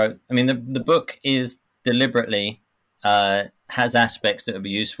predominantly wrote. I mean, the book is deliberately has aspects that would be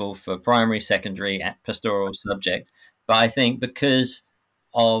useful for primary, secondary, pastoral subject. But I think because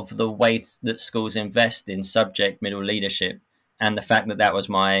of the weight that schools invest in subject middle leadership, and the fact that that was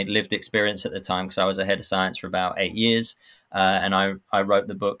my lived experience at the time, because I was a head of science for about 8 years, and I wrote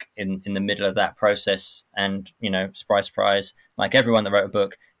the book in the middle of that process. And surprise, surprise, like everyone that wrote a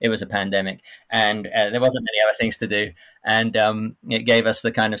book, it was a pandemic, and there wasn't many other things to do, and it gave us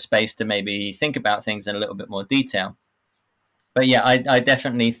the kind of space to maybe think about things in a little bit more detail. But yeah, I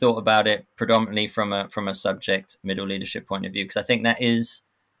definitely thought about it predominantly from a subject middle leadership point of view, because I think that is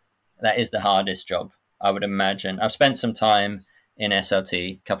the hardest job, I would imagine. I've spent some time in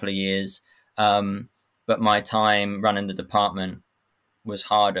SLT, a couple of years, but my time running the department was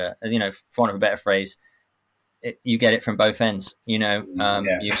harder. For want of a better phrase, you get it from both ends. You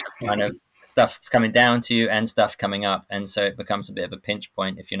kind of stuff coming down to you and stuff coming up, and so it becomes a bit of a pinch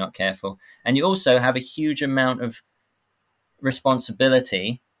point if you're not careful. And you also have a huge amount of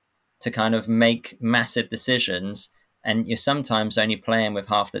responsibility to kind of make massive decisions, and you're sometimes only playing with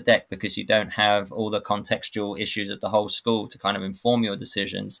half the deck because you don't have all the contextual issues of the whole school to kind of inform your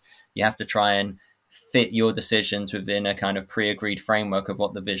decisions. You have to try and fit your decisions within a kind of pre-agreed framework of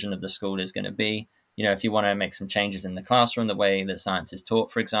what the vision of the school is going to be. If you want to make some changes in the classroom, the way that science is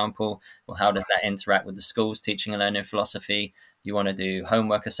taught, for example, well, how does that interact with the school's teaching and learning philosophy? You want to do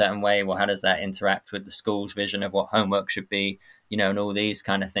homework a certain way, well, how does that interact with the school's vision of what homework should be, and all these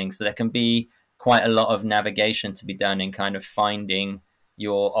kind of things. So there can be quite a lot of navigation to be done in kind of finding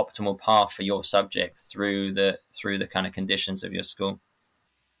your optimal path for your subject through the kind of conditions of your school.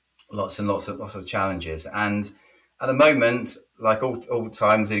 Lots and lots of challenges, and at the moment, like all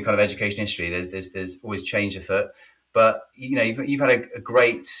times in kind of education history, there's always change afoot. But you've had a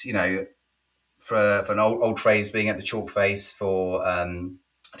great for an old phrase, being at the chalk face for a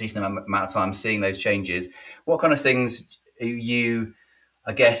decent amount of time, seeing those changes. What kind of things are you,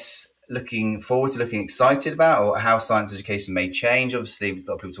 I guess, looking forward to, looking excited about, or how science education may change? Obviously, a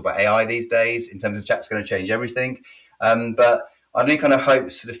lot of people talk about AI these days in terms of chat's going to change everything. But are there any kind of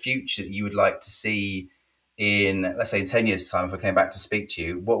hopes for the future that you would like to see in, let's say, in 10 years' time, if I came back to speak to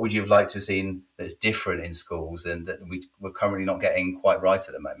you, what would you have liked to have seen that's different in schools and that we're currently not getting quite right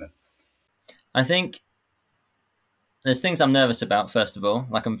at the moment? I think there's things I'm nervous about, first of all.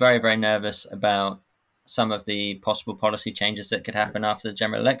 Like, I'm very, very nervous about some of the possible policy changes that could happen after the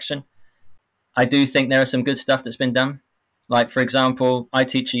general election. I do think there is some good stuff that's been done. Like, for example, I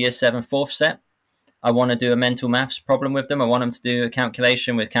teach a year 7 fourth set. I want to do a mental maths problem with them. I want them to do a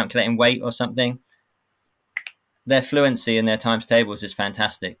calculation with calculating weight or something. Their fluency in their times tables is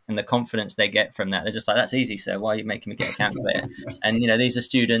fantastic, and the confidence they get from that, they're just like, that's easy, sir. Why are you making me get a calculator? And, these are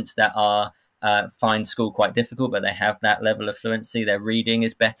students that are find school quite difficult, but they have that level of fluency. Their reading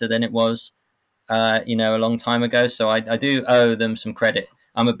is better than it was, a long time ago. So I do owe them some credit.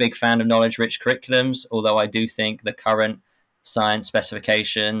 I'm a big fan of knowledge-rich curriculums, although I do think the current science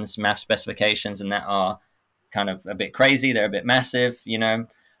specifications, math specifications, and that are kind of a bit crazy. They're a bit massive,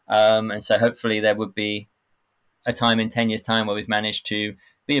 and so hopefully there would be a time in 10 years' time where we've managed to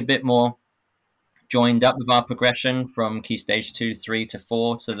be a bit more joined up with our progression from key stage 2, 3 to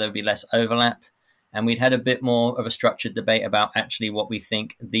 4, so there'll be less overlap. And we'd had a bit more of a structured debate about actually what we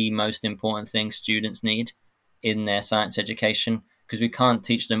think the most important thing students need in their science education, because we can't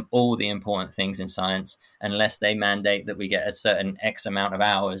teach them all the important things in science unless they mandate that we get a certain X amount of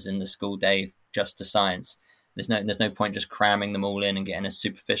hours in the school day just to science. There's no point just cramming them all in and getting a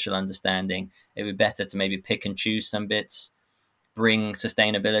superficial understanding. It would be better to maybe pick and choose some bits, bring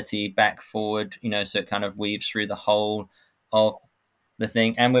sustainability back forward, so it kind of weaves through the whole of the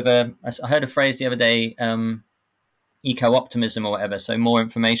thing. And I heard a phrase the other day, eco-optimism or whatever. So more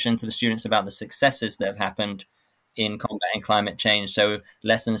information to the students about the successes that have happened in combating climate change. So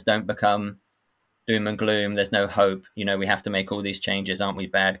lessons don't become doom and gloom. There's no hope. We have to make all these changes. Aren't we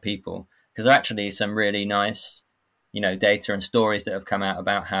bad people? Because there are actually some really nice, data and stories that have come out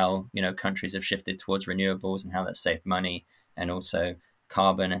about how, countries have shifted towards renewables and how that's saved money and also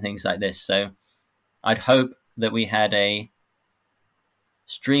carbon and things like this. So I'd hope that we had a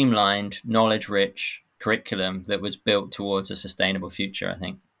streamlined, knowledge-rich curriculum that was built towards a sustainable future, I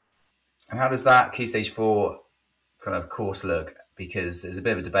think. And how does that Key Stage 4 kind of course look? Because there's a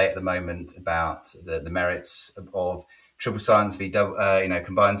bit of a debate at the moment about the merits of triple science v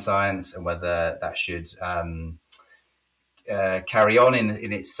combined science, and whether that should carry on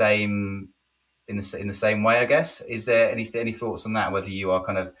in its same in the same way, I guess. Is there any thoughts on that? Whether you are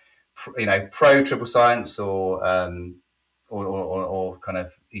kind of pro triple science or kind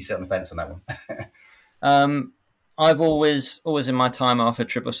of you sit on the fence on that one? I've always in my time offered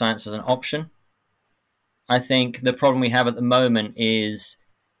triple science as an option. I think the problem we have at the moment is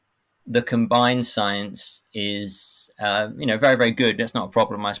the combined science is very, very good. That's not a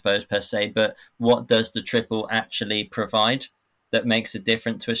problem, I suppose, per se. But what does the triple actually provide that makes it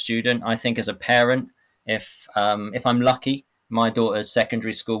different to a student? I think as a parent, if I'm lucky, my daughter's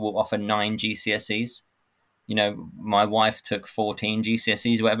secondary school will offer 9 GCSEs. My wife took 14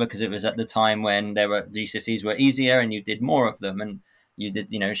 GCSEs or whatever, because it was at the time when GCSEs were easier and you did more of them, and you did,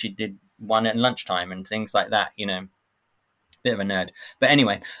 she did one at lunchtime and things like that. Bit of a nerd, but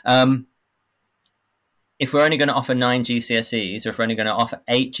anyway, if we're only going to offer 9 GCSEs, or if we're only going to offer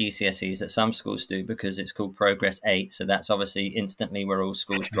 8 GCSEs that some schools do, because it's called Progress 8, so that's obviously instantly where all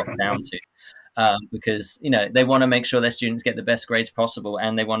schools drop down to, because they want to make sure their students get the best grades possible,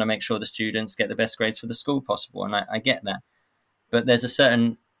 and they want to make sure the students get the best grades for the school possible, and I get that. But there's a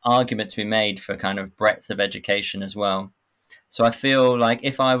certain argument to be made for kind of breadth of education as well. So I feel like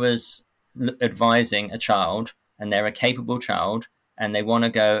if I was advising a child, and they're a capable child, and they want to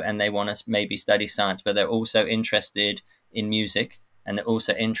go and they want to maybe study science, but they're also interested in music, and they're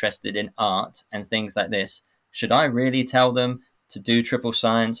also interested in art and things like this, should I really tell them to do triple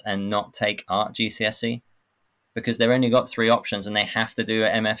science and not take art GCSE? Because they've only got 3 options, and they have to do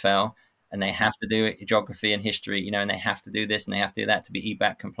an MFL, and they have to do geography and history, and they have to do this and they have to do that to be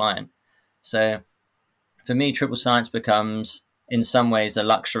EBAC compliant. So for me, triple science becomes in some ways a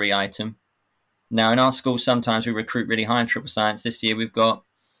luxury item. Now, in our school, sometimes we recruit really high in triple science. This year, we've got,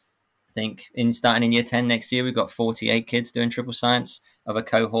 I think, starting in year 10 next year, we've got 48 kids doing triple science of a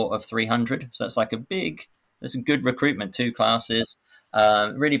cohort of 300. So it's like that's a good recruitment, 2 classes,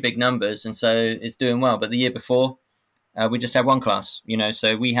 really big numbers. And so it's doing well. But the year before, we just had 1 class,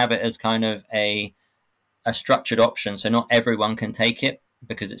 so we have it as kind of a structured option. So not everyone can take it,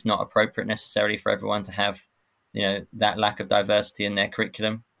 because it's not appropriate necessarily for everyone to have, that lack of diversity in their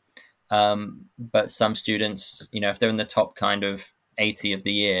curriculum. But some students, if they're in the top kind of 80 of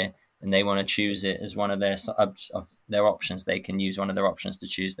the year and they want to choose it as one of their options, they can use one of their options to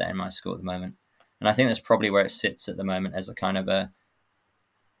choose that in my school at the moment. And I think that's probably where it sits at the moment, as a kind of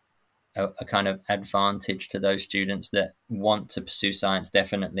a kind of advantage to those students that want to pursue science,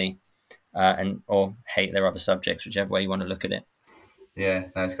 definitely, and or hate their other subjects, whichever way you want to look at it. Yeah,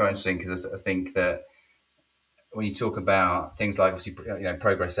 no, it's quite interesting because I think that when you talk about things like obviously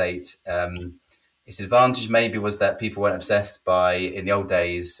Progress 8, its advantage maybe was that people weren't obsessed by, in the old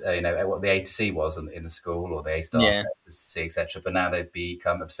days, what the A to C was in the school, or the A star Yeah. to C, etc. But now they've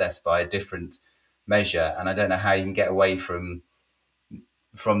become obsessed by a different measure, and I don't know how you can get away from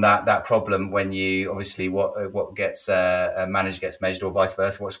that problem when you obviously what gets managed gets measured, or vice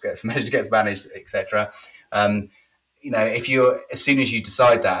versa, what gets measured gets managed, etc. If you're, as soon as you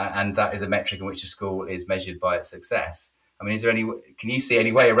decide that, and that is a metric in which a school is measured by its success, I mean, can you see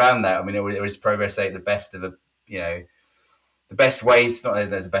any way around that? I mean, or is Progress 8 the best of the best way? It's not that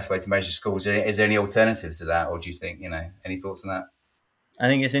there's the best way to measure schools. Is there any alternatives to that, or do you think, any thoughts on that? I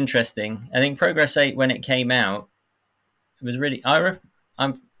think it's interesting. I think Progress 8, when it came out, it was really.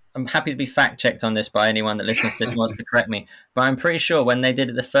 I'm happy to be fact checked on this by anyone that listens to this and wants to correct me. But I'm pretty sure when they did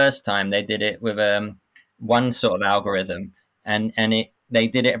it the first time, they did it with one sort of algorithm, and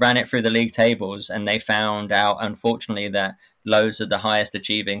they ran it through the league tables, and they found out, unfortunately, that loads of the highest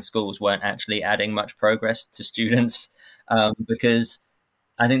achieving schools weren't actually adding much progress to students, because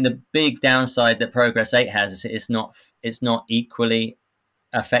I think the big downside that Progress 8 has is it's not equally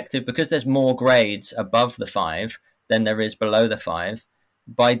effective, because there's more grades above the 5 than there is below the 5.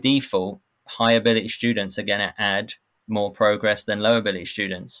 By default, high ability students are going to add more progress than low ability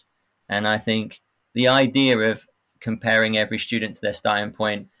students. And I think the idea of comparing every student to their starting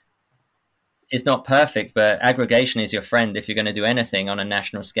point is not perfect, but aggregation is your friend. If you're going to do anything on a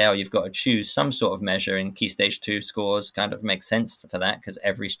national scale, you've got to choose some sort of measure, and Key Stage 2 scores kind of make sense for that, because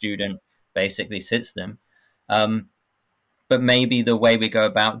every student basically sits them. But maybe the way we go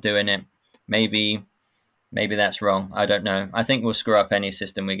about doing it, maybe that's wrong. I don't know. I think we'll screw up any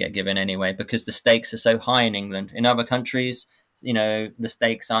system we get given anyway, because the stakes are so high in England. In other countries, the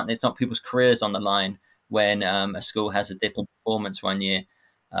stakes aren't. It's not people's careers on the line when a school has a dip in performance one year.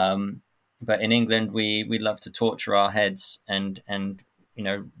 But in England, we love to torture our heads and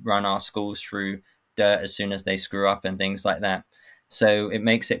run our schools through dirt as soon as they screw up and things like that. So it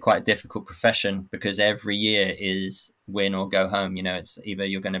makes it quite a difficult profession, because every year is win or go home. It's either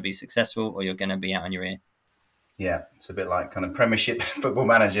you're going to be successful or you're going to be out on your ear. Yeah, it's a bit like kind of Premiership football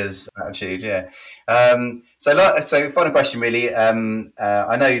managers attitude. Yeah. So final question, really. I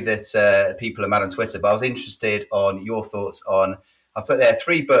know that people are mad on Twitter, but I was interested on your thoughts on. I put there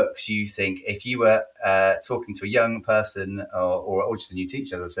 3 books you think, if you were talking to a young person or just a new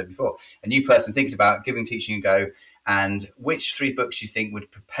teacher, as I've said before, a new person thinking about giving teaching a go, and which 3 books you think would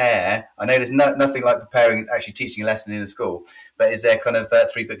prepare. I know there's nothing like preparing, actually teaching a lesson in a school, but is there kind of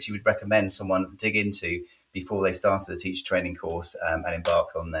 3 books you would recommend someone dig into before they started a teacher training course and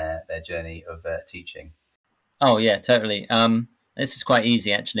embarked on their journey of teaching? Oh, yeah, totally. This is quite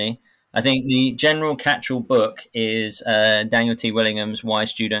easy, actually. I think the general catch-all book is Daniel T. Willingham's Why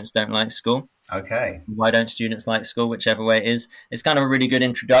Students Don't Like School. Okay. Why Don't Students Like School, whichever way it is. It's kind of a really good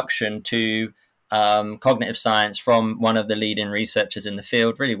introduction to cognitive science from one of the leading researchers in the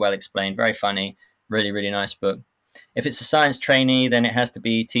field. Really well explained, very funny, really, really nice book. If it's a science trainee, then it has to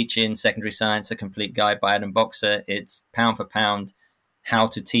be Teaching Secondary Science, A Complete Guide by Adam Boxer. It's pound for pound how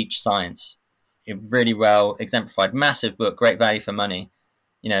to teach science. It really well exemplified. Massive book, great value for money.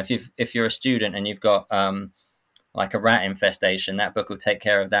 If you're a student and you've got like a rat infestation, that book will take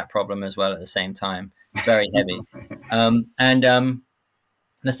care of that problem as well at the same time. Very heavy. And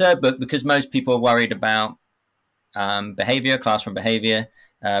the third book, because most people are worried about behavior, classroom behavior,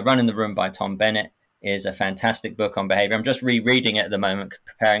 Running the Room by Tom Bennett is a fantastic book on behavior. I'm just rereading it at the moment,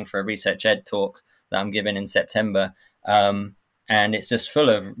 preparing for a Research Ed talk that I'm giving in September. And it's just full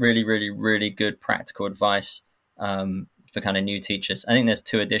of really, really, really good practical advice for kind of new teachers. I think there's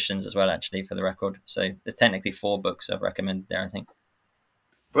 2 editions as well, actually, for the record. So there's technically 4 books I've recommended there, I think.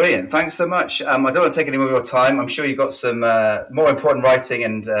 Brilliant. Thanks so much. I don't want to take any more of your time. I'm sure you've got some more important writing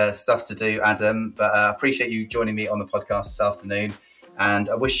and stuff to do, Adam, but I appreciate you joining me on the podcast this afternoon. And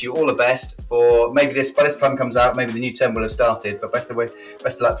I wish you all the best for maybe by this time comes out, maybe the new term will have started, but best of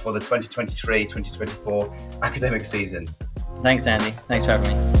luck for the 2023-2024 academic season. Thanks, Andy. Thanks for having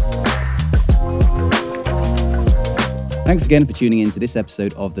me. Thanks again for tuning in to this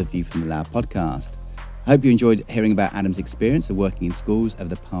episode of the View from the Lab podcast. I hope you enjoyed hearing about Adam's experience of working in schools over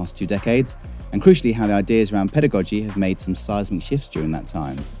the past 2 decades, and crucially how the ideas around pedagogy have made some seismic shifts during that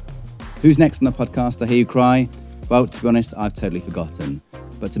time. Who's next on the podcast, I hear you cry? Well, to be honest, I've totally forgotten.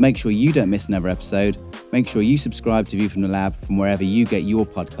 But to make sure you don't miss another episode, make sure you subscribe to View from the Lab from wherever you get your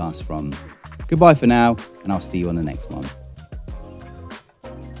podcasts from. Goodbye for now, and I'll see you on the next one.